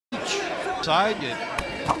Side, you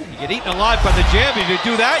get eaten alive by the jab. If you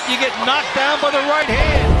do that, you get knocked down by the right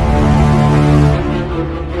hand.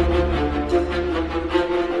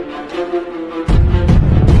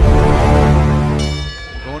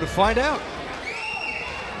 Going to find out.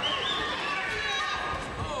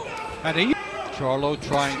 And Charlo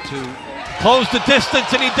trying to close the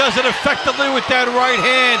distance, and he does it effectively with that right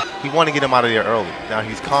hand. He wanted to get him out of there early. Now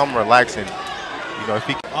he's calm, relaxing. You know, if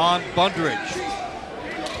he on Bundrage.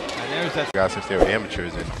 There's that guys, since they were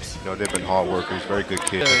amateurs, and you know they've been hard workers, very good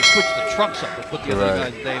kids. They switched the trunks up and put the other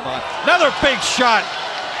guy's name on. Another big shot,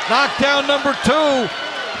 knockdown number 2.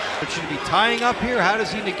 But should he be tying up here? How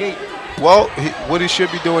does he negate? Well, what he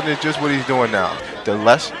should be doing is just what he's doing now. The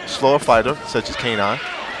less slower fighter, such as K9,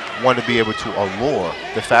 want to be able to allure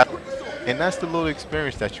the fast, and that's the little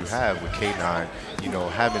experience that you have with K9. You know,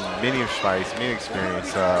 having many fights, many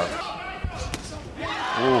experience.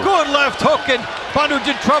 Good left hook, and Bundrage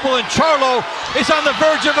in trouble, and Charlo is on the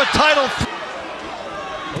verge of a title.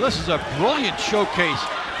 Well, this is a brilliant showcase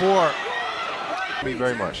for me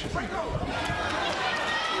very much.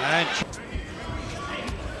 And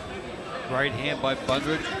right hand by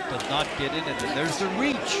Bundrage does not get in, and then there's the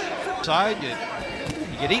reach. Side, you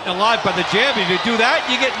get eaten alive by the jab. If you do that,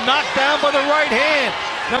 you get knocked down by the right hand.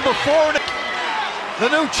 Number 4, the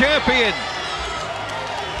new champion.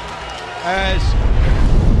 As